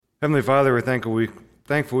Heavenly Father, we're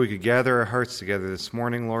thankful we could gather our hearts together this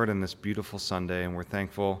morning, Lord, on this beautiful Sunday, and we're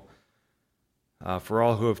thankful for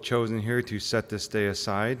all who have chosen here to set this day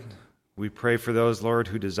aside. We pray for those, Lord,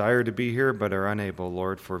 who desire to be here but are unable,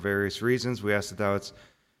 Lord, for various reasons. We ask that Thou wouldst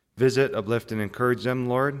visit, uplift, and encourage them,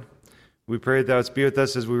 Lord. We pray that Thou wouldst be with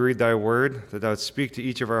us as we read Thy Word, that Thou wouldst speak to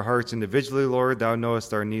each of our hearts individually, Lord. Thou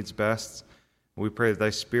knowest our needs best. We pray that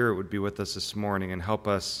Thy Spirit would be with us this morning and help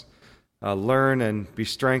us learn and be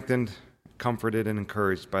strengthened, comforted, and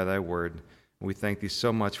encouraged by Thy Word. And we thank Thee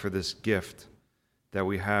so much for this gift that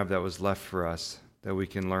we have that was left for us, that we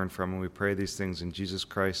can learn from. And we pray these things in Jesus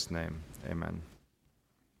Christ's name. Amen.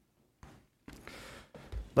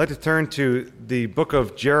 I'd like to turn to the book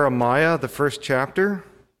of Jeremiah, the first chapter.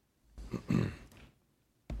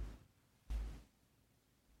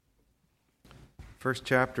 First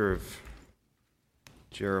chapter of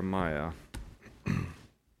Jeremiah.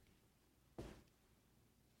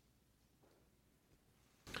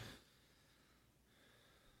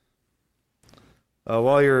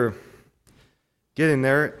 While you're getting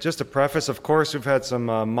there, just a preface, of course, we've had some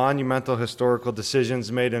monumental historical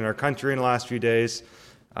decisions made in our country in the last few days.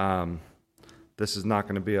 This is not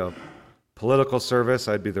going to be a political service.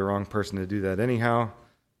 I'd be the wrong person to do that anyhow.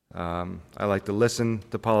 I like to listen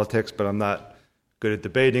to politics, but I'm not good at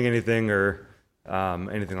debating anything or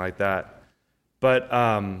anything like that. But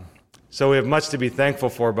so we have much to be thankful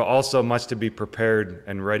for, but also much to be prepared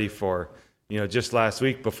and ready for. You know, just last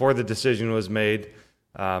week, before the decision was made,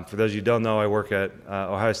 for those of you who don't know, I work at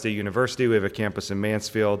Ohio State University. We have a campus in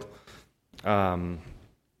Mansfield. And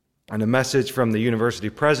a message from the university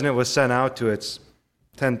president was sent out to its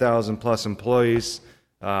 10,000 plus employees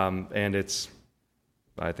and its,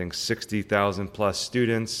 I think, 60,000 plus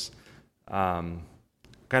students. Kind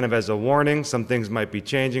of as a warning, some things might be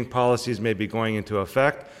changing, policies may be going into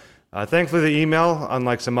effect. Thankfully, the email,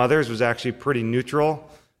 unlike some others, was actually pretty neutral.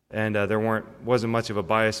 And there wasn't much of a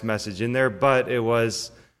biased message in there, but it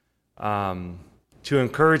was to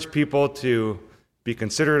encourage people to be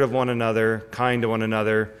considerate of one another, kind to one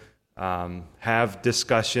another, have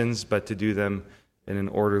discussions, but to do them in an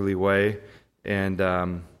orderly way. And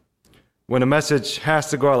when a message has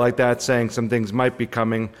to go out like that, saying some things might be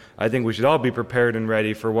coming, I think we should all be prepared and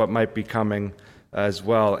ready for what might be coming as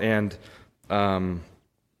well. And I'm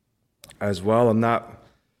not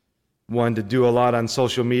one to do a lot on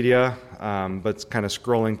social media, but kind of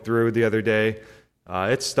scrolling through the other day.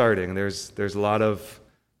 It's starting. There's a lot of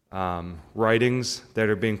writings that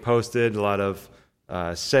are being posted, a lot of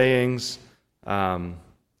sayings. And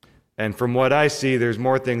from what I see, there's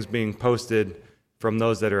more things being posted from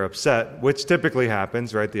those that are upset, which typically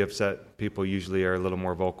happens, right? The upset people usually are a little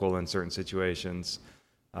more vocal in certain situations.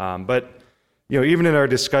 But, you know, even in our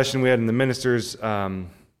discussion we had in the ministers'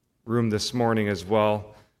 room this morning as well,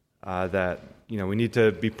 that, you know, we need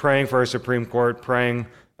to be praying for our Supreme Court, praying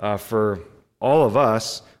for all of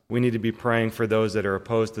us. We need to be praying for those that are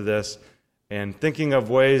opposed to this and thinking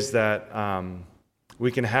of ways that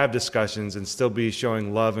we can have discussions and still be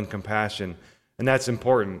showing love and compassion. And that's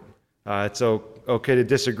important. It's okay to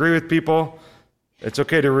disagree with people. It's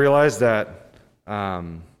okay to realize that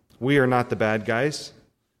we are not the bad guys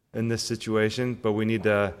in this situation, but we need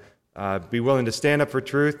to be willing to stand up for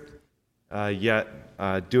truth, yet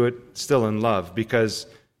do it still in love, because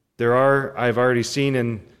I've already seen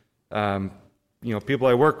in, people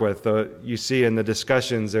I work with, you see in the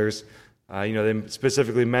discussions, there's, they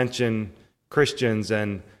specifically mention Christians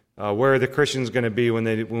and where are the Christians going to be when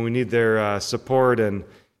we need their support and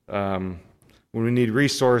when we need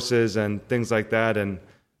resources and things like that, and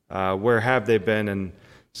where have they been? And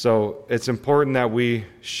so it's important that we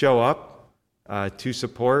show up to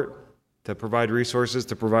support, to provide resources,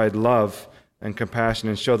 to provide love and compassion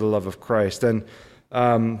and show the love of Christ. And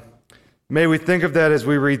may we think of that as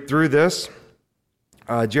we read through this.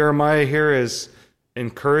 Jeremiah here is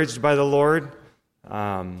encouraged by the Lord,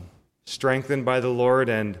 strengthened by the Lord,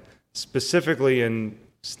 and specifically in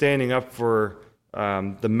standing up for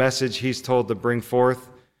the message he's told to bring forth,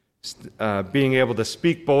 being able to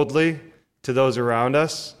speak boldly to those around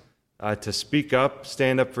us, to speak up,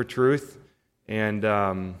 stand up for truth. And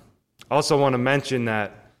also want to mention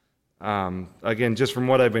that again, just from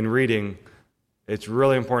what I've been reading, it's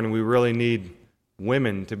really important. We really need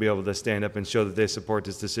women to be able to stand up and show that they support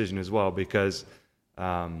this decision as well, because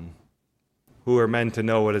who are men to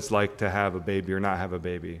know what it's like to have a baby or not have a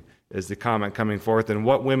baby, is the comment coming forth, and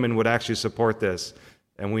what women would actually support this.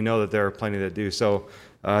 And we know that there are plenty that do. So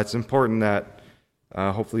it's important that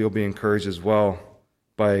hopefully you'll be encouraged as well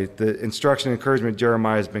by the instruction and encouragement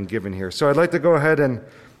Jeremiah has been given here. So I'd like to go ahead and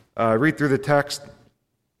read through the text.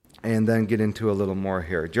 and then get into a little more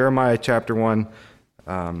here. Jeremiah chapter 1,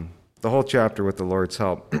 the whole chapter with the Lord's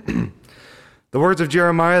help. The words of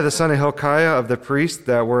Jeremiah, the son of Hilkiah, of the priest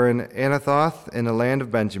that were in Anathoth in the land of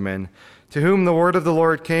Benjamin, to whom the word of the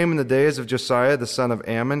Lord came in the days of Josiah, the son of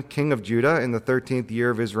Ammon, king of Judah, in the 13th year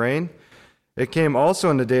of his reign. It came also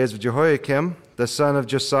in the days of Jehoiakim, the son of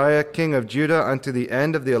Josiah, king of Judah, unto the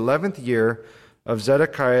end of the 11th year of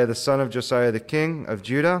Zedekiah, the son of Josiah, the king of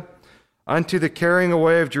Judah, unto the carrying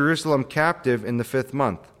away of Jerusalem captive in the 5th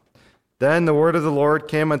month. Then the word of the Lord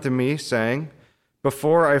came unto me, saying,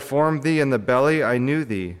 Before I formed thee in the belly, I knew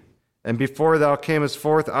thee, and before thou camest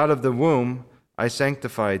forth out of the womb, I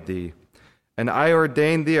sanctified thee, and I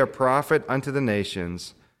ordained thee a prophet unto the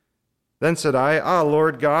nations. Then said I,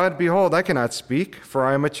 Lord God, behold, I cannot speak, for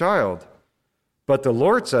I am a child. But the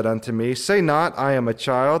Lord said unto me, Say not, I am a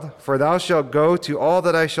child, for thou shalt go to all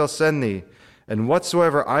that I shall send thee, and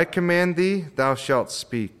whatsoever I command thee, thou shalt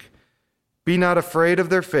speak. Be not afraid of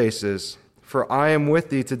their faces, for I am with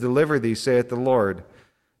thee to deliver thee, saith the Lord.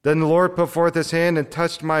 Then the Lord put forth his hand and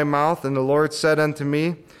touched my mouth, and the Lord said unto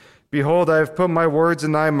me, Behold, I have put my words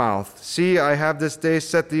in thy mouth. See, I have this day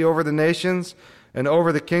set thee over the nations, and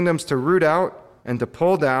over the kingdoms to root out, and to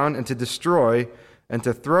pull down, and to destroy, and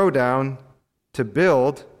to throw down, to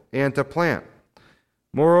build, and to plant.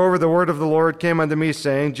 Moreover, the word of the Lord came unto me,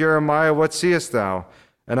 saying, Jeremiah, what seest thou?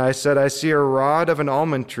 And I said, I see a rod of an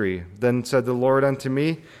almond tree. Then said the Lord unto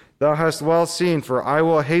me, Thou hast well seen, for I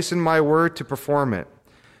will hasten my word to perform it.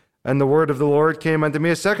 And the word of the Lord came unto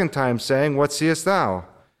me a second time, saying, What seest thou?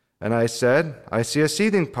 And I said, I see a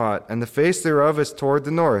seething pot, and the face thereof is toward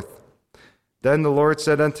the north. Then the Lord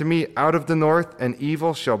said unto me, Out of the north an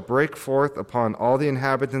evil shall break forth upon all the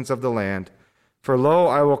inhabitants of the land. For lo,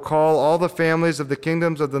 I will call all the families of the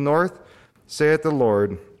kingdoms of the north, saith the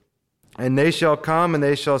Lord. And they shall come, and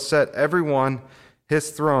they shall set every one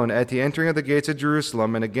his throne at the entering of the gates of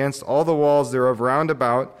Jerusalem, and against all the walls thereof round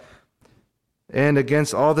about, and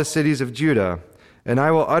against all the cities of Judah. And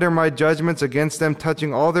I will utter my judgments against them,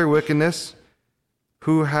 touching all their wickedness,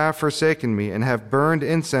 who have forsaken me, and have burned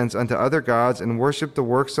incense unto other gods, and worshipped the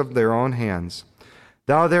works of their own hands.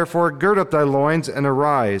 Thou therefore gird up thy loins, and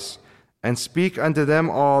arise, and speak unto them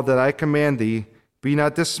all that I command thee. Be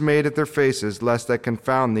not dismayed at their faces, lest I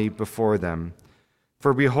confound thee before them.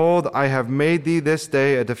 For behold, I have made thee this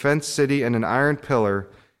day a defenced city and an iron pillar,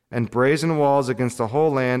 and brazen walls against the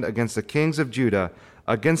whole land, against the kings of Judah,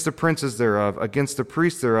 against the princes thereof, against the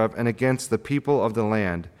priests thereof, and against the people of the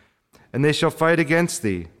land. And they shall fight against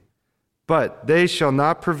thee, but they shall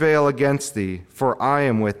not prevail against thee, for I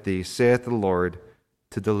am with thee, saith the Lord,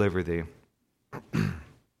 to deliver thee.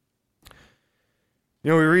 We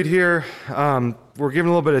read here, we're given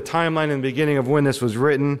a little bit of timeline in the beginning of when this was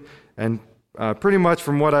written, and pretty much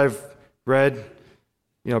from what I've read,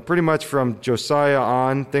 pretty much from Josiah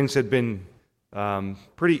on, things had been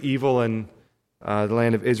pretty evil in the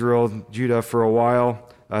land of Israel, Judah, for a while,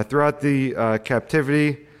 throughout the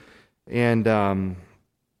captivity. And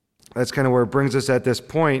that's kind of where it brings us at this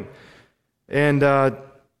point. And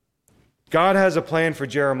God has a plan for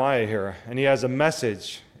Jeremiah here, and he has a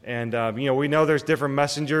message. And, we know there's different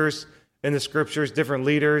messengers in the scriptures, different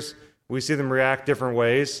leaders. We see them react different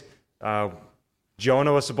ways.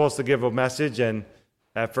 Jonah was supposed to give a message, and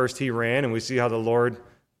at first he ran, and we see how the Lord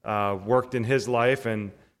worked in his life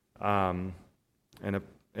and in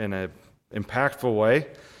an impactful way.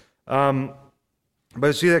 But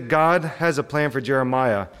you see that God has a plan for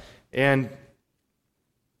Jeremiah. And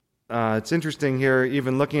it's interesting here,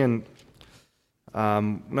 even looking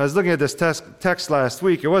when I was looking at this text last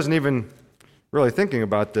week, I wasn't even really thinking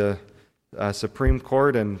about the Supreme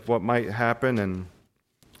Court and what might happen.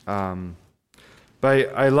 And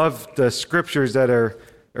but I love the scriptures that are,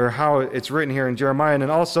 or how it's written here in Jeremiah. And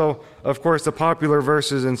then also, of course, the popular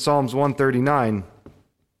verses in Psalms 139.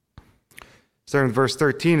 Starting with verse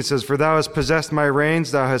 13, it says, For thou hast possessed my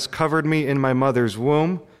reins, thou hast covered me in my mother's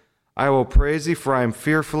womb. I will praise thee, for I am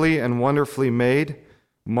fearfully and wonderfully made.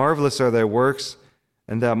 Marvelous are thy works,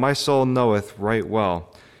 and that my soul knoweth right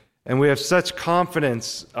well. And we have such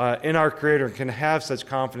confidence in our Creator, and can have such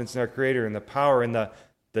confidence in our Creator, and the power and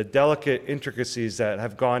the delicate intricacies that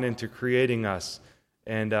have gone into creating us.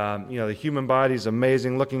 And, the human body is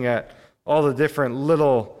amazing, looking at all the different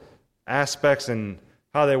little aspects and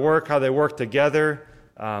how they work together,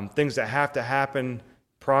 things that have to happen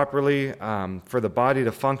properly for the body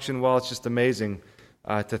to function well. It's just amazing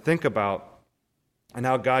to think about, and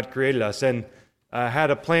how God created us and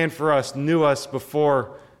had a plan for us, knew us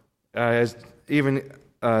before, as even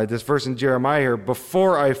this verse in Jeremiah here,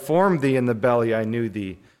 before I formed thee in the belly I knew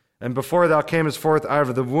thee, and before thou camest forth out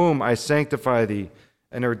of the womb I sanctify thee,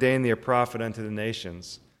 and ordain thee a prophet unto the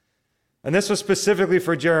nations. And this was specifically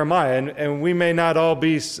for Jeremiah, and we may not all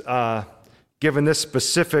be given this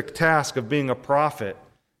specific task of being a prophet,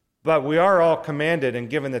 but we are all commanded and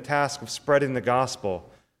given the task of spreading the gospel,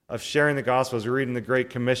 of sharing the gospel. As we read in the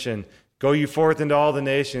Great Commission, go you forth into all the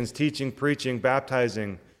nations, teaching, preaching,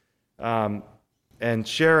 baptizing, and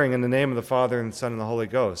sharing in the name of the Father and the Son and the Holy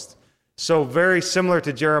Ghost. So very similar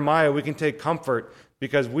to Jeremiah, we can take comfort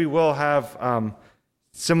because we will have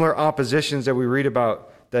similar oppositions that we read about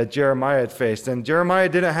that Jeremiah had faced. And Jeremiah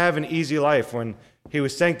didn't have an easy life when he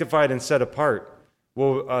was sanctified and set apart.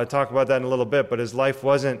 We'll talk about that in a little bit, but his life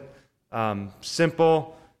wasn't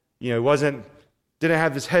simple. He didn't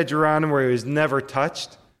have this hedge around him where he was never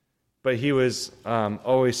touched, but he was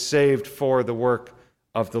always saved for the work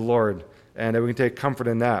of the Lord. And we can take comfort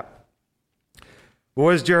in that. But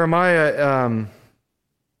what is Jeremiah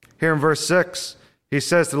here in verse 6? He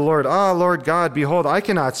says to the Lord, Lord God, behold, I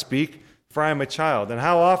cannot speak, for I am a child. And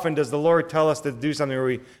how often does the Lord tell us to do something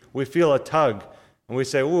where we feel a tug, and we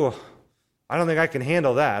say, ooh, I don't think I can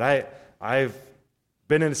handle that. I've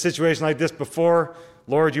been in a situation like this before.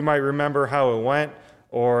 Lord, you might remember how it went.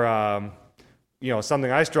 Or,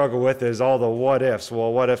 something I struggle with is all the what ifs.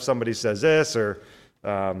 Well, what if somebody says this? Or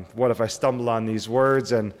what if I stumble on these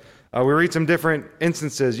words? And we read some different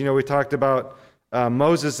instances. We talked about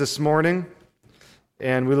Moses this morning.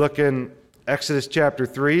 And we look in Exodus chapter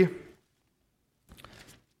 3.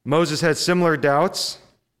 Moses had similar doubts.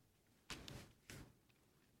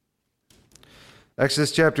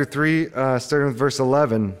 Exodus chapter 3, starting with verse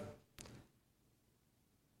 11.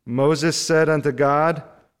 Moses said unto God,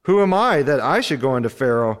 who am I that I should go unto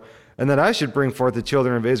Pharaoh, and that I should bring forth the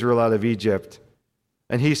children of Israel out of Egypt?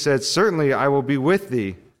 And he said, certainly I will be with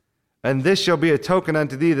thee, and this shall be a token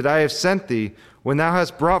unto thee that I have sent thee. When thou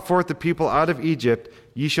hast brought forth the people out of Egypt,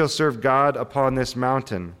 ye shall serve God upon this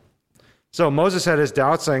mountain. So Moses had his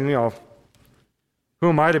doubts, saying, who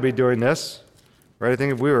am I to be doing this? Right? I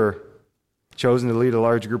think if we were chosen to lead a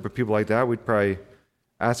large group of people like that, we'd probably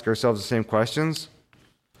ask ourselves the same questions.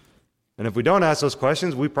 And if we don't ask those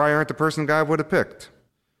questions, we probably aren't the person God would have picked.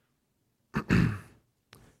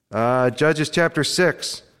 Judges chapter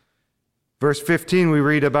 6, verse 15, we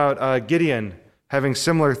read about Gideon having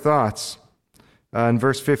similar thoughts. In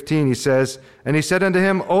verse 15, he says, and he said unto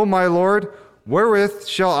him, O my Lord, wherewith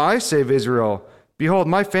shall I save Israel? Behold,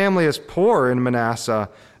 my family is poor in Manasseh,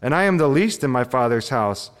 and I am the least in my father's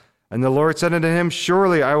house. And the Lord said unto him,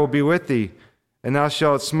 surely I will be with thee, and thou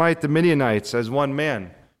shalt smite the Midianites as one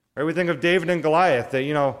man. Right? We think of David and Goliath,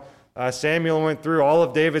 that, Samuel went through all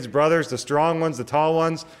of David's brothers, the strong ones, the tall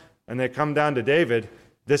ones, and they come down to David.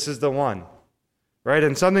 This is the one. Right?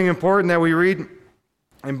 And something important that we read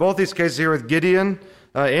in both these cases here with Gideon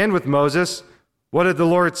and with Moses, what did the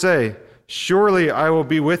Lord say? Surely I will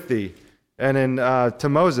be with thee. And in to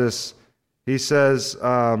Moses, he says,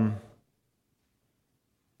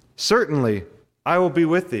 certainly I will be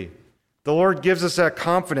with thee. The Lord gives us that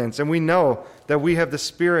confidence, and we know that we have the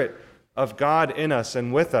Spirit of God in us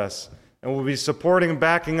and with us, and will be supporting and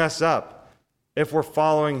backing us up if we're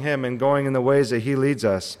following him and going in the ways that he leads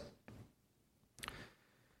us.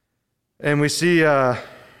 And we see in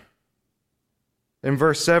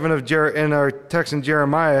verse 7 in our text in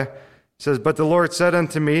Jeremiah, it says, but the Lord said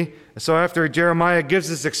unto me, so after Jeremiah gives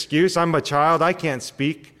this excuse, I'm a child, I can't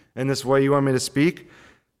speak in this way you want me to speak.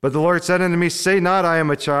 But the Lord said unto me, say not, I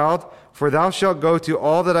am a child, for thou shalt go to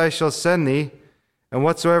all that I shall send thee, and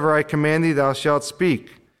whatsoever I command thee thou shalt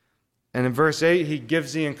speak. And in verse 8, he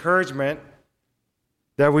gives the encouragement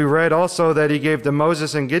that we read also that he gave to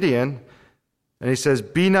Moses and Gideon. And he says,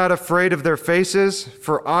 be not afraid of their faces,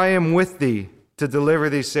 for I am with thee to deliver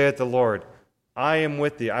thee, saith the Lord. I am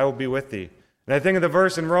with thee, I will be with thee. And I think of the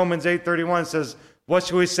verse in Romans 8:31 says, what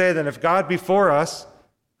shall we say then? If God be for us,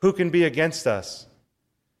 who can be against us?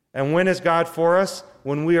 And when is God for us?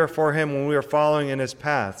 When we are for him, when we are following in his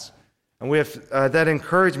paths. And we have that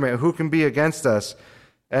encouragement, who can be against us?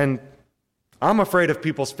 And I'm afraid of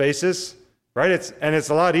people's faces, right? It's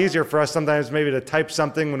a lot easier for us sometimes maybe to type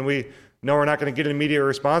something when we know we're not going to get an immediate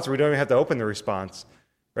response, or we don't even have to open the response,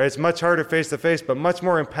 right? It's much harder face-to-face, but much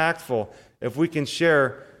more impactful if we can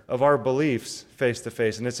share of our beliefs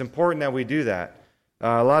face-to-face. And it's important that we do that.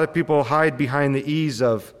 A lot of people hide behind the ease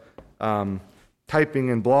of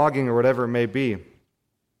typing and blogging or whatever it may be.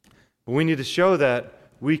 But we need to show that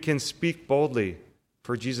we can speak boldly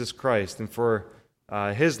for Jesus Christ and for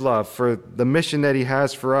his love, for the mission that he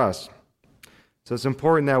has for us. So it's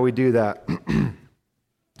important that we do that.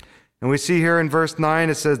 And we see here in verse 9,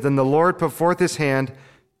 it says, then the Lord put forth his hand,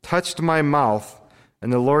 touched my mouth,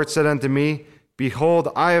 and the Lord said unto me,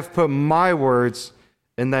 behold, I have put my words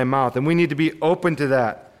in thy mouth. And we need to be open to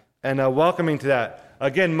that and welcoming to that.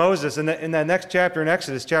 Again, Moses, in that next chapter in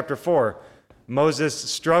Exodus, chapter 4, Moses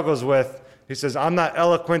struggles with, he says, I'm not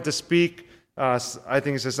eloquent to speak. I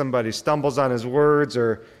think he says somebody stumbles on his words,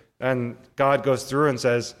 and God goes through and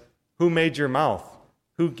says, who made your mouth?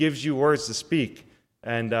 Who gives you words to speak?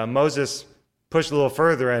 And Moses pushed a little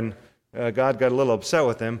further, and God got a little upset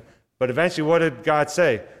with him. But eventually, what did God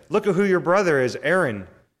say? Look at who your brother is, Aaron.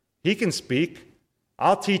 He can speak.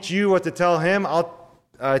 I'll teach you what to tell him. I'll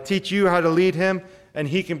teach you how to lead him, and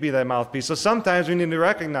he can be thy mouthpiece. So sometimes we need to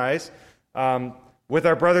recognize with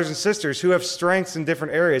our brothers and sisters who have strengths in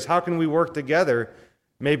different areas, how can we work together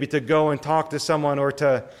maybe to go and talk to someone or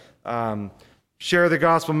to share the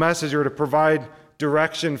gospel message or to provide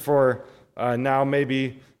direction for now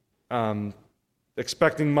maybe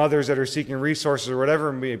expecting mothers that are seeking resources or whatever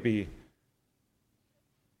it may be.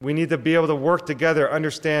 We need to be able to work together,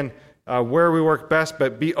 understand where we work best,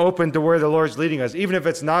 but be open to where the Lord's leading us, even if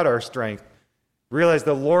it's not our strength. Realize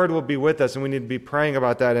the Lord will be with us, and we need to be praying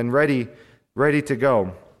about that and ready to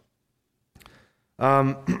go.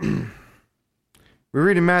 We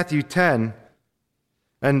read in Matthew 10,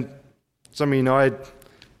 and some of you know I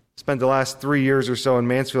spent the last 3 years or so in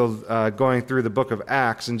Mansfield going through the book of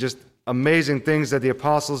Acts, and just amazing things that the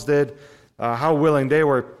apostles did, how willing they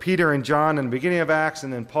were. Peter and John in the beginning of Acts,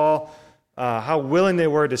 and then Paul, how willing they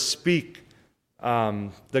were to speak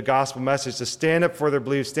the gospel message, to stand up for their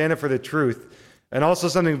beliefs, stand up for the truth. And also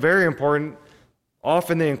something very important,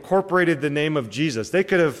 often they incorporated the name of Jesus. They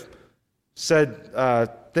could have said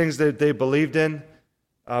things that they believed in,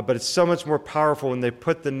 but it's so much more powerful when they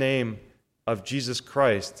put the name of Jesus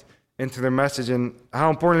Christ into their message, and how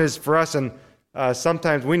important it is for us. And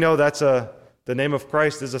sometimes we know the name of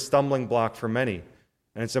Christ is a stumbling block for many,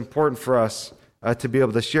 and it's important for us to be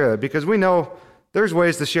able to share that, because we know there's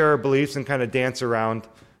ways to share our beliefs and kind of dance around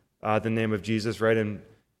the name of Jesus, right?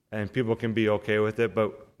 And people can be okay with it,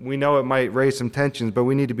 but we know it might raise some tensions, but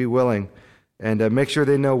we need to be willing and make sure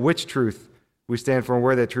they know which truth we stand for and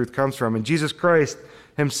where that truth comes from. And Jesus Christ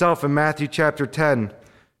himself in Matthew chapter 10,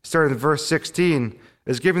 starting in verse 16,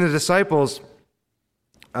 is giving the disciples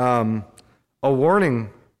a warning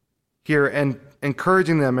here and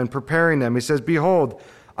encouraging them and preparing them. He says, behold,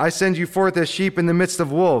 I send you forth as sheep in the midst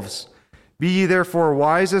of wolves. Be ye therefore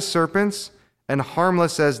wise as serpents and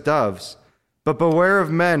harmless as doves. But beware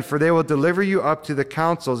of men, for they will deliver you up to the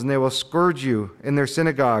councils, and they will scourge you in their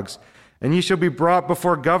synagogues. And ye shall be brought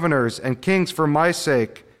before governors and kings for my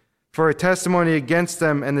sake, for a testimony against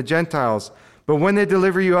them and the Gentiles. But when they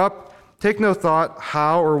deliver you up, take no thought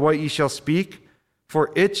how or what ye shall speak,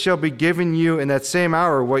 for it shall be given you in that same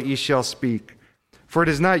hour what ye shall speak. For it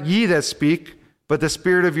is not ye that speak, but the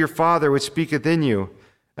Spirit of your Father which speaketh in you.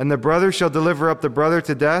 And the brother shall deliver up the brother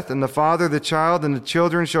to death, and the father the child, and the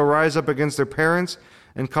children shall rise up against their parents,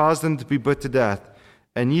 and cause them to be put to death.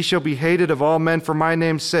 And ye shall be hated of all men for my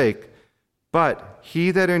name's sake, but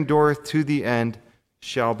he that endureth to the end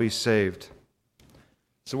shall be saved.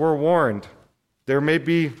 So we're warned. There may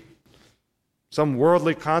be some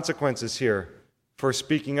worldly consequences here for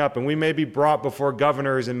speaking up, and we may be brought before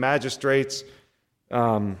governors and magistrates.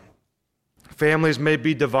 Families may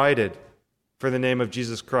be divided for the name of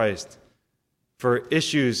Jesus Christ, for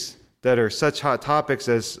issues that are such hot topics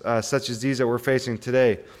as such as these that we're facing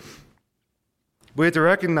today. We have to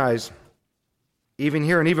recognize, even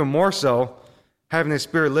here and even more so, having the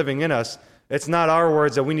Spirit living in us, it's not our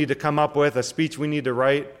words that we need to come up with, a speech we need to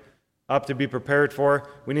write up to be prepared for.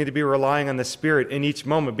 We need to be relying on the Spirit in each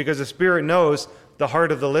moment, because the Spirit knows the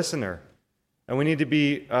heart of the listener. And we need to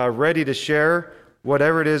be ready to share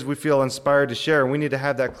whatever it is we feel inspired to share. And we need to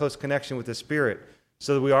have that close connection with the Spirit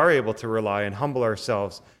so that we are able to rely and humble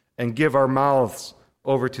ourselves and give our mouths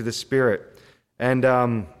over to the Spirit.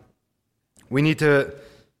 And we need to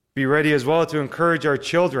be ready as well to encourage our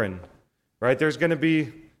children, right? There's going to be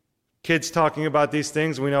kids talking about these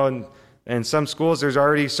things. We know in some schools there's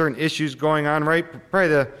already certain issues going on, right? Probably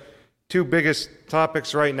the two biggest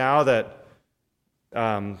topics right now that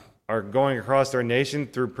are going across our nation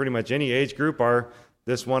through pretty much any age group are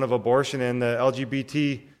this one of abortion and the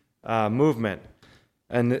LGBT movement.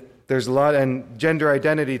 And there's a lot, and gender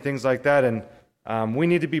identity, things like that. And we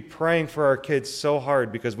need to be praying for our kids so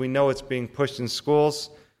hard, because we know it's being pushed in schools.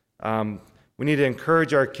 We need to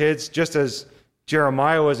encourage our kids, just as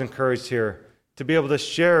Jeremiah was encouraged here, to be able to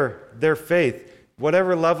share their faith,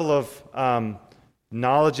 whatever level of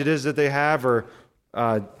knowledge it is that they have, or,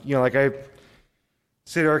 like I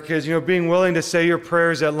say to our kids, being willing to say your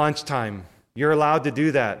prayers at lunchtime. You're allowed to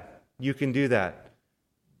do that. You can do that.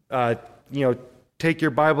 Take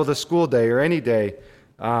your Bible to school day or any day.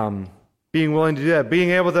 being willing to do that,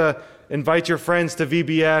 being able to invite your friends to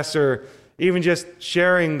VBS, or even just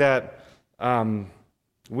sharing that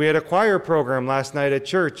we had a choir program last night at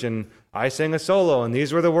church and I sang a solo and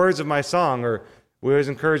these were the words of my song. Or we always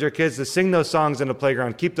encourage our kids to sing those songs in the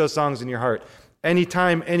playground. Keep those songs in your heart.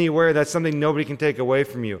 Anytime, anywhere, that's something nobody can take away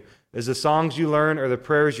from you, is the songs you learn or the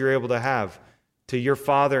prayers you're able to have to your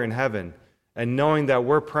Father in heaven, and knowing that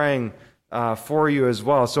we're praying for you as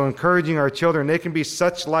well. So encouraging our children, they can be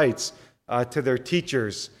such lights to their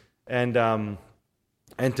teachers and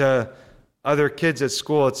to other kids at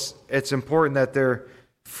school. It's important that they're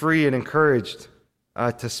free and encouraged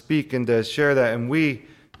to speak and to share that. And we,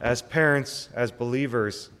 as parents, as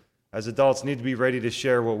believers, as adults, need to be ready to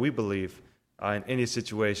share what we believe in any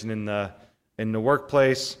situation, in the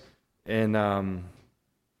workplace, in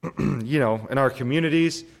in our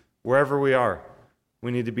communities, wherever we are.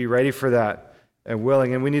 We need to be ready for that and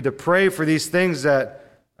willing. And we need to pray for these things that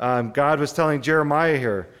God was telling Jeremiah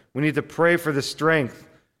here. We need to pray for the strength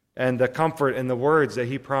and the comfort and the words that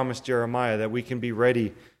he promised Jeremiah, that we can be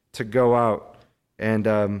ready to go out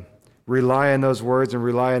and rely on those words and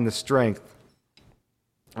rely on the strength.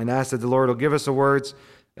 And ask that the Lord will give us the words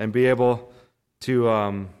and be able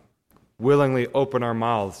to willingly open our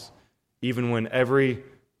mouths, even when every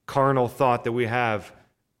carnal thought that we have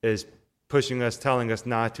is pushing us, telling us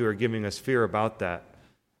not to, or giving us fear about that.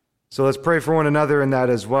 So let's pray for one another in that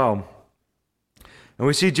as well. And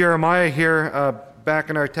we see Jeremiah here, back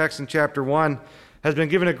in our text in chapter 1, has been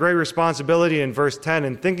given a great responsibility in verse 10.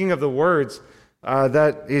 And thinking of the words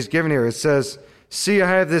that he's given here, it says, "See, I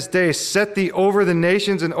have this day set thee over the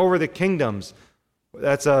nations and over the kingdoms."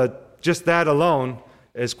 That's just that alone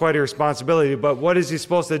is quite a responsibility. But what is he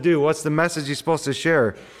supposed to do? What's the message he's supposed to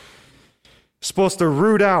share? He's supposed to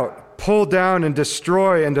root out, pull down, and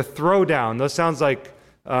destroy, and to throw down. Those sounds like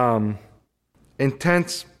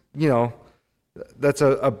intense, that's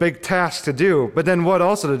a big task to do. But then what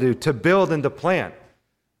also to do? To build and to plant.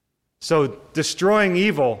 So destroying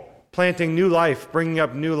evil, planting new life, bringing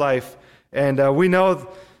up new life. And we know,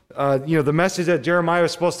 the message that Jeremiah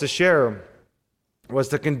was supposed to share was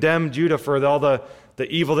to condemn Judah for all the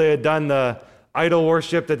evil they had done, the idol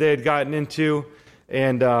worship that they had gotten into.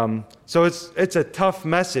 And so it's a tough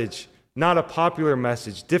message, not a popular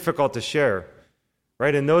message, difficult to share,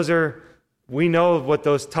 right? And we know what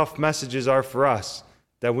those tough messages are for us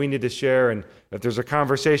that we need to share. And if there's a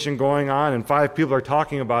conversation going on and 5 people are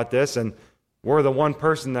talking about this and we're the one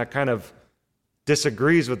person that kind of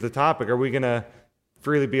disagrees with the topic, are we going to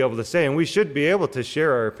freely be able to say? And we should be able to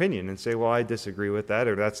share our opinion and say, well, I disagree with that,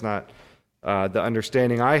 or that's not the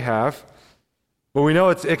understanding I have. But we know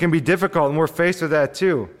it can be difficult, and we're faced with that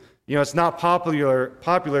too. It's not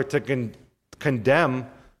popular to condemn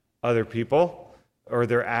other people or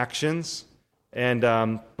their actions. And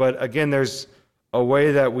but again, there's a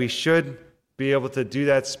way that we should be able to do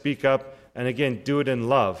that, speak up, and again, do it in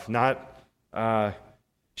love, not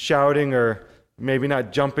shouting, or maybe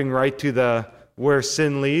not jumping right to where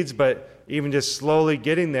sin leads, but even just slowly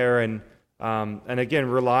getting there and again,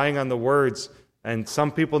 relying on the words. And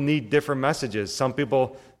some people need different messages. Some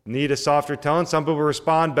people need a softer tone. Some people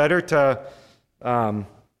respond better to,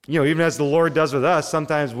 even as the Lord does with us,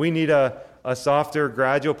 sometimes we need a softer,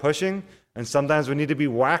 gradual pushing, and sometimes we need to be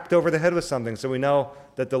whacked over the head with something so we know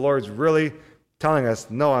that the Lord's really telling us,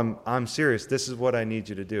 no, I'm serious. This is what I need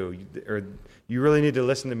you to do. Or you really need to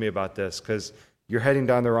listen to me about this because you're heading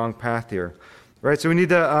down the wrong path here. Right? So we need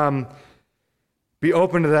to be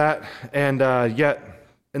open to that, and yet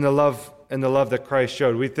in the love that Christ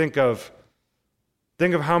showed. We think of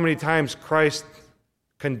how many times Christ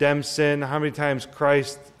condemned sin, how many times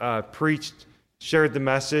Christ preached, shared the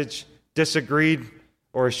message, disagreed,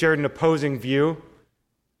 or shared an opposing view,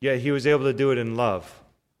 yet he was able to do it in love,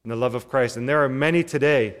 in the love of Christ. And there are many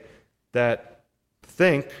today that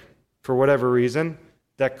think, for whatever reason,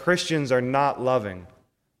 that Christians are not loving,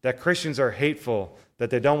 that Christians are hateful, that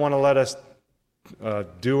they don't want to let us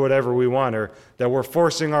do whatever we want, or that we're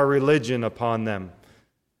forcing our religion upon them.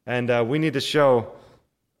 And we need to show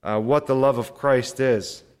what the love of Christ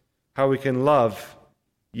is, how we can love,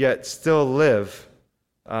 yet still live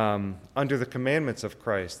under the commandments of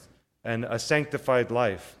Christ and a sanctified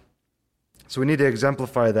life. So we need to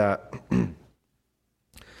exemplify that.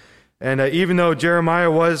 And even though Jeremiah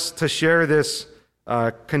was to share this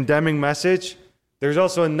condemning message, there's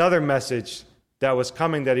also another message that was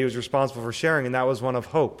coming that he was responsible for sharing, and that was one of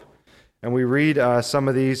hope. And we read some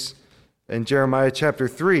of these in Jeremiah chapter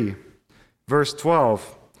 3, verse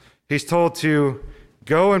 12. He's told to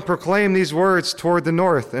go and proclaim these words toward the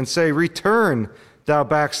north and say, "Return, thou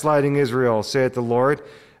backsliding Israel, saith the Lord,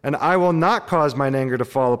 and I will not cause mine anger to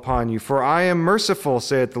fall upon you. For I am merciful,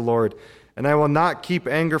 saith the Lord, and I will not keep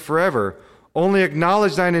anger forever. Only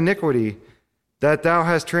acknowledge thine iniquity, that thou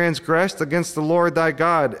hast transgressed against the Lord thy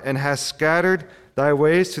God, and hast scattered thy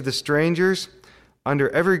ways to the strangers under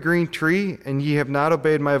every green tree, and ye have not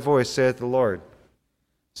obeyed my voice, saith the Lord.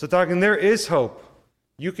 So talking, there is hope.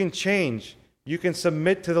 You can change. You can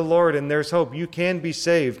submit to the Lord, and there's hope. You can be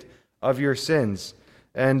saved of your sins.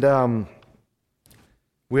 And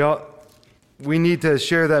we need to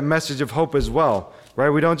share that message of hope as well, right?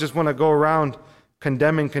 We don't just want to go around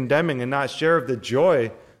condemning, and not share of the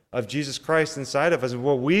joy of Jesus Christ inside of us and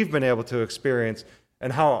what we've been able to experience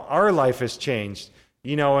and how our life has changed.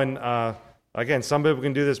 You know, and again, some people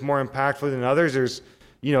can do this more impactfully than others. There's,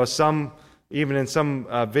 you know, some, even in some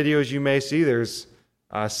videos you may see, there's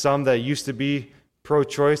some that used to be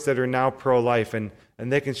pro-choice that are now pro-life, and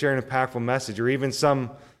they can share an impactful message. Or even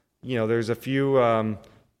some, you know, there's a few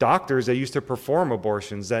doctors that used to perform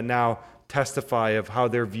abortions that now testify of how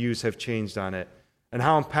their views have changed on it and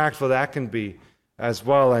how impactful that can be as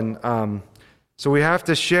well. And so we have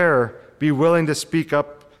to share, be willing to speak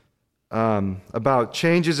up about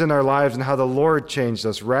changes in our lives and how the Lord changed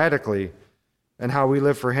us radically and how we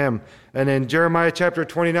live for Him. And in Jeremiah chapter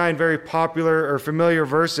 29, very popular or familiar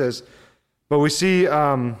verses, but we see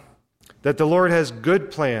that the Lord has good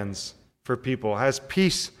plans for people, has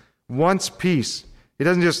peace, wants peace. He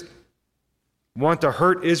doesn't just want to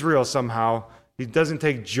hurt Israel somehow. He doesn't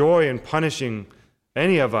take joy in punishing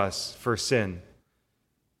any of us for sin.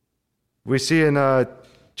 We see in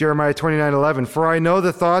Jeremiah 29:11, for I know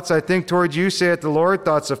the thoughts I think toward you, saith the Lord,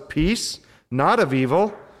 thoughts of peace, not of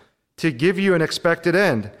evil, to give you an expected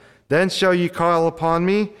end. Then shall ye call upon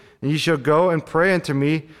me, and ye shall go and pray unto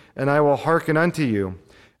me, and I will hearken unto you.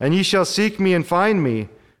 And ye shall seek me and find me,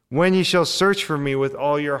 when ye shall search for me with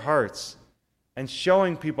all your hearts. And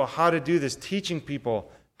showing people how to do this, teaching people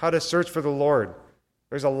how to search for the Lord.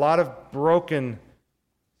 There's a lot of broken,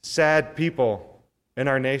 sad people in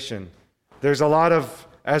our nation. There's a lot of,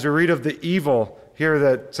 as we read of the evil here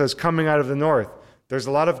that says coming out of the north, there's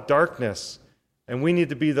a lot of darkness. And we need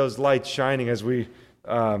to be those lights shining, as we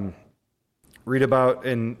read about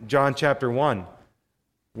in John chapter 1.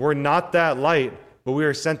 We're not that light, but we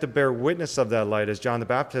are sent to bear witness of that light, as John the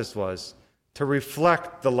Baptist was, to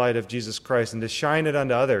reflect the light of Jesus Christ and to shine it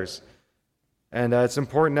unto others. And it's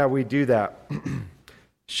important that we do that.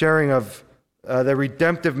 Sharing of the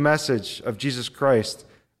redemptive message of Jesus Christ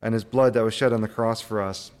and His blood that was shed on the cross for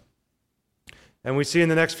us. And we see in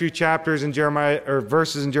the next few chapters in Jeremiah, or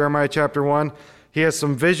verses in Jeremiah chapter 1, he has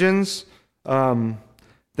some visions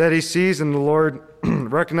that he sees, and the Lord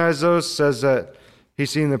recognizes those, says that he's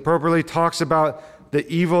seen them appropriately, talks about the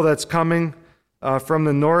evil that's coming from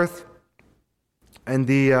the north. And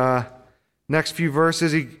the next few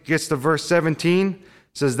verses, he gets to verse 17,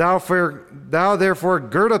 says, Thou therefore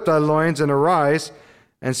gird up thy loins and arise,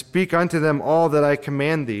 and speak unto them all that I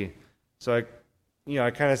command thee. So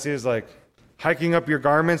I kind of see it as like hiking up your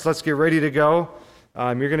garments. Let's get ready to go.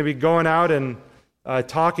 You're going to be going out and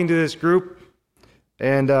talking to this group,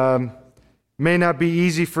 and may not be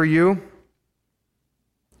easy for you. It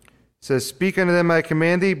says, Speak unto them I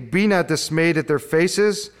command thee. Be not dismayed at their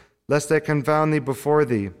faces, lest they confound thee before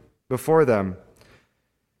them.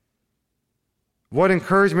 What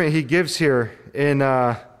encouragement he gives here in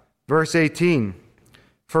verse 18.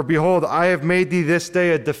 For behold, I have made thee this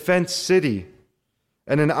day a defense city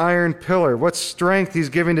and an iron pillar. What strength he's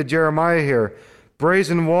giving to Jeremiah here.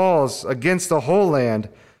 Brazen walls against the whole land.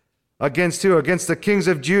 Against who? Against the kings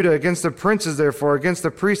of Judah, against the princes therefore, against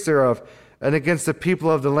the priests thereof, and against the people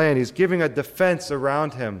of the land. He's giving a defense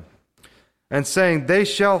around him and saying, they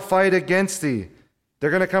shall fight against thee. They're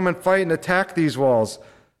going to come and fight and attack these walls,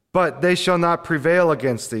 but they shall not prevail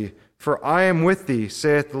against thee. For I am with thee,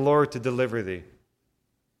 saith the Lord, to deliver thee.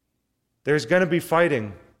 There's going to be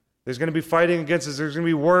fighting. There's going to be fighting against us. There's going to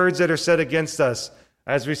be words that are said against us.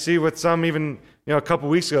 As we see with some, even a couple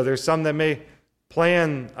weeks ago, there's some that may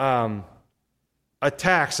plan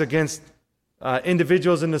attacks against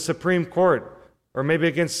individuals in the Supreme Court, or maybe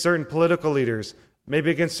against certain political leaders,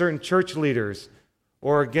 maybe against certain church leaders,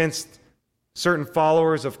 or against certain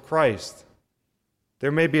followers of Christ.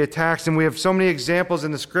 There may be attacks, and we have so many examples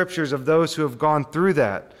in the Scriptures of those who have gone through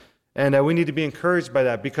that. And we need to be encouraged by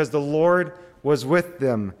that, because the Lord was with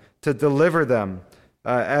them to deliver them,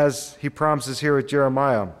 as he promises here with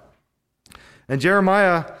Jeremiah. And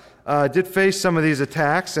Jeremiah did face some of these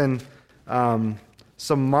attacks and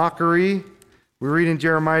some mockery. We read in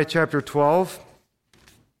Jeremiah chapter 12,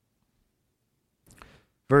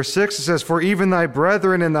 verse 6, it says, For even thy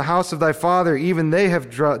brethren in the house of thy father, even they have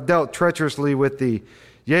dealt treacherously with thee.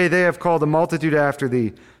 Yea, they have called a multitude after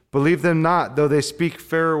thee. Believe them not, though they speak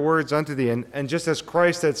fairer words unto thee. And just as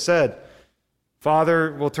Christ had said,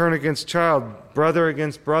 father will turn against child, brother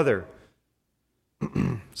against brother.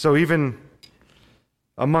 So even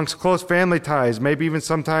amongst close family ties, maybe even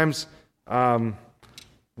sometimes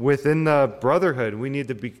within the brotherhood, we need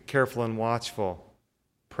to be careful and watchful.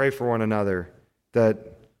 Pray for one another, that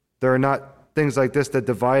there are not things like this that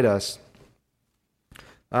divide us.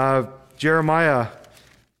 Jeremiah,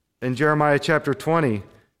 in Jeremiah chapter 20,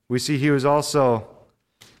 we see he was also,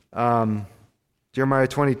 Jeremiah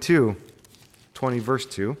 20 verse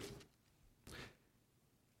 2.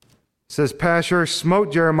 Says, Pashur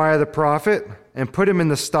smote Jeremiah the prophet and put him in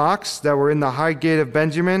the stocks that were in the high gate of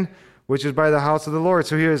Benjamin, which is by the house of the Lord.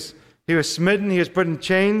 So he was smitten, he was put in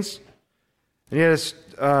chains, and he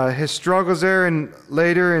had his struggles there. And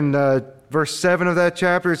later in verse 7 of that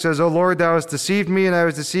chapter, it says, O Lord, thou hast deceived me, and I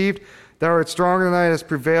was deceived. Thou art stronger than I, and hast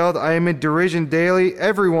prevailed. I am in derision daily.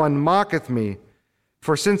 Everyone mocketh me.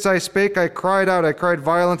 For since I spake, I cried out. I cried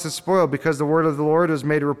violence and spoil, because the word of the Lord was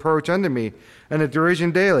made a reproach unto me, and a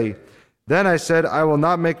derision daily. Then I said, I will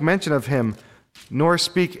not make mention of him, nor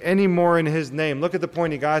speak any more in his name. Look at the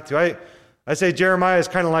point he got to. I say Jeremiah is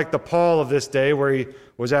kind of like the Paul of this day, where he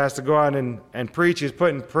was asked to go out and preach. He was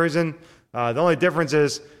put in prison. The only difference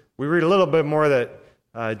is we read a little bit more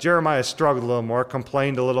that Jeremiah struggled a little more,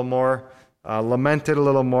 complained a little more, lamented a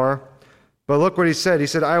little more. But look what he said. He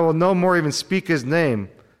said, I will no more even speak his name.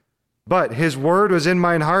 But his word was in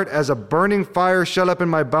mine heart as a burning fire shut up in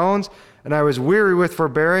my bones, and I was weary with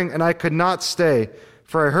forbearing, and I could not stay.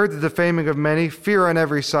 For I heard the defaming of many, fear on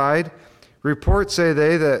every side. Report, say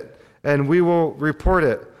they, that, and we will report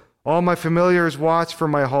it. All my familiars watch for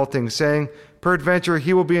my halting, saying, Peradventure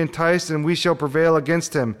he will be enticed, and we shall prevail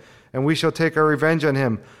against him, and we shall take our revenge on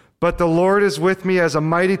him. But the Lord is with me as a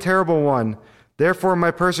mighty terrible one. Therefore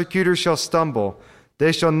my persecutors shall stumble.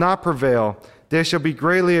 They shall not prevail. They shall be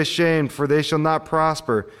greatly ashamed, for they shall not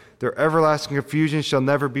prosper. Their everlasting confusion shall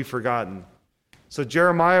never be forgotten. So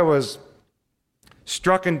Jeremiah was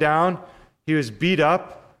strucken down, he was beat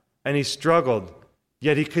up, and he struggled.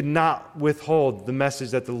 Yet he could not withhold the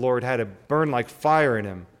message that the Lord had. It burned like fire in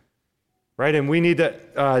him. Right? And we need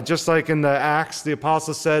to, just like in the Acts, the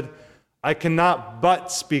apostle said, I cannot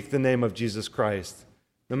but speak the name of Jesus Christ.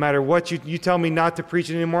 No matter what you tell me not to preach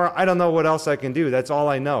it anymore, I don't know what else I can do. That's all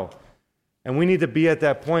I know. And we need to be at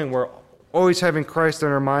that point where always having Christ in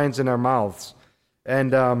our minds and our mouths.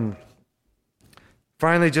 And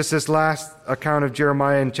finally, just this last account of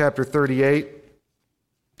Jeremiah in chapter 38.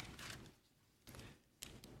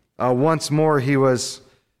 Once more, he was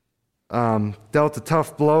dealt a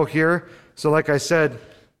tough blow here. So like I said,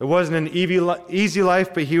 it wasn't an easy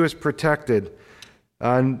life, but he was protected.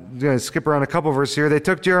 I'm going to skip around a couple verses here. They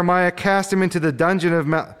took Jeremiah, cast him into the dungeon of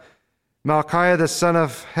Malchiah, the son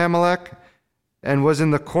of Hamelech, and was in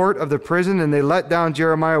the court of the prison, and they let down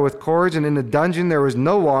Jeremiah with cords, and in the dungeon there was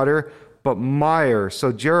no water, but mire.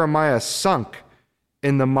 So Jeremiah sunk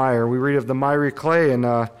in the mire. We read of the miry clay in,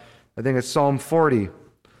 I think it's Psalm 40.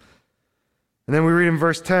 And then we read in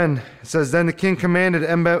verse 10, it says, Then the king commanded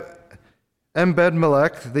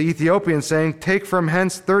Ebed-melech, the Ethiopian, saying, Take from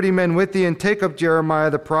hence 30 men with thee, and take up Jeremiah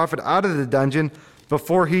the prophet out of the dungeon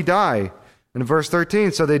before he die. And verse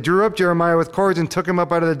 13, So they drew up Jeremiah with cords and took him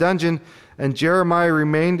up out of the dungeon, and Jeremiah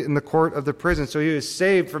remained in the court of the prison. So he was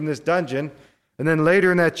saved from this dungeon. And then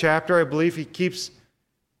later in that chapter, I believe he keeps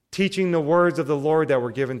teaching the words of the Lord that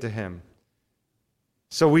were given to him.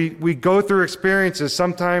 So we go through experiences.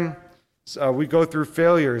 Sometimes we go through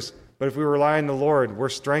failures, but if we rely on the Lord, we're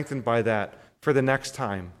strengthened by that for the next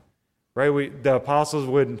time. Right? The apostles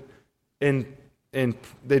would, they'd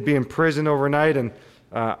be in prison overnight, and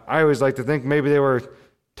I always like to think maybe they were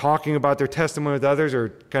talking about their testimony with others, or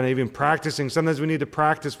kind of even practicing. Sometimes we need to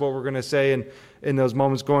practice what we're going to say in those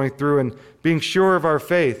moments going through, and being sure of our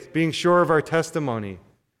faith, being sure of our testimony.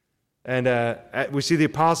 And we see the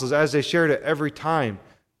apostles, as they shared it every time,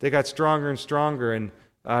 they got stronger and stronger, and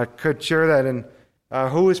could share that. And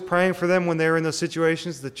who was praying for them when they were in those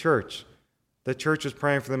situations? The church. The church was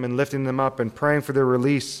praying for them and lifting them up and praying for their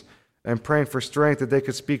release and praying for strength that they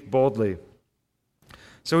could speak boldly.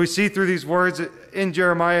 So we see through these words in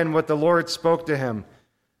Jeremiah and what the Lord spoke to him,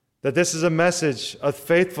 that this is a message of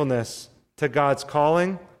faithfulness to God's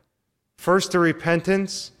calling, first to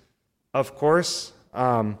repentance, of course,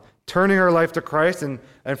 turning our life to Christ, and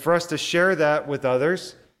for us to share that with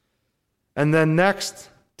others, and then next,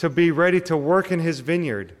 to be ready to work in his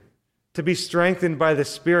vineyard, to be strengthened by the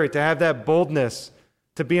Spirit, to have that boldness,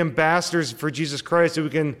 to be ambassadors for Jesus Christ, so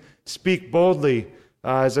we can speak boldly,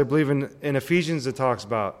 as I believe in Ephesians it talks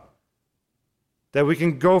about. that we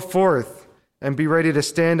can go forth and be ready to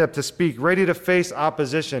stand up to speak, ready to face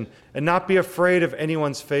opposition, and not be afraid of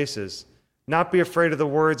anyone's faces, not be afraid of the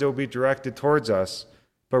words that will be directed towards us,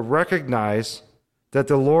 but recognize that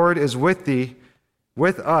the Lord is with thee,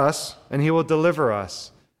 with us, and he will deliver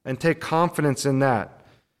us, and take confidence in that.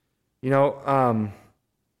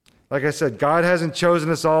 Like I said, God hasn't chosen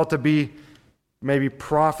us all to be maybe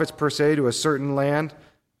prophets per se to a certain land,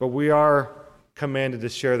 but we are commanded to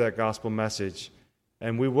share that gospel message.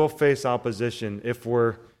 And we will face opposition if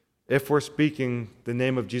we're speaking the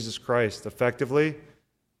name of Jesus Christ effectively.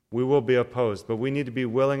 We will be opposed, but we need to be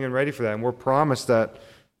willing and ready for that. And we're promised that,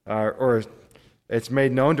 or it's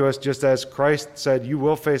made known to us, just as Christ said, you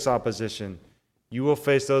will face opposition. You will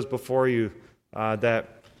face those before you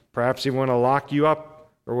that perhaps even want to lock you up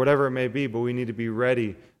or whatever it may be, but we need to be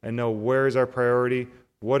ready and know where is our priority,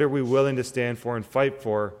 what are we willing to stand for and fight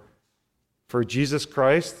for Jesus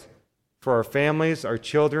Christ, for our families, our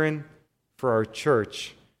children, for our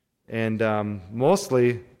church, and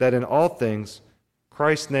mostly that in all things,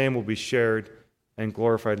 Christ's name will be shared and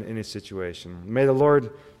glorified in any situation. May the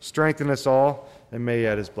Lord strengthen us all, and may he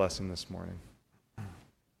add his blessing this morning.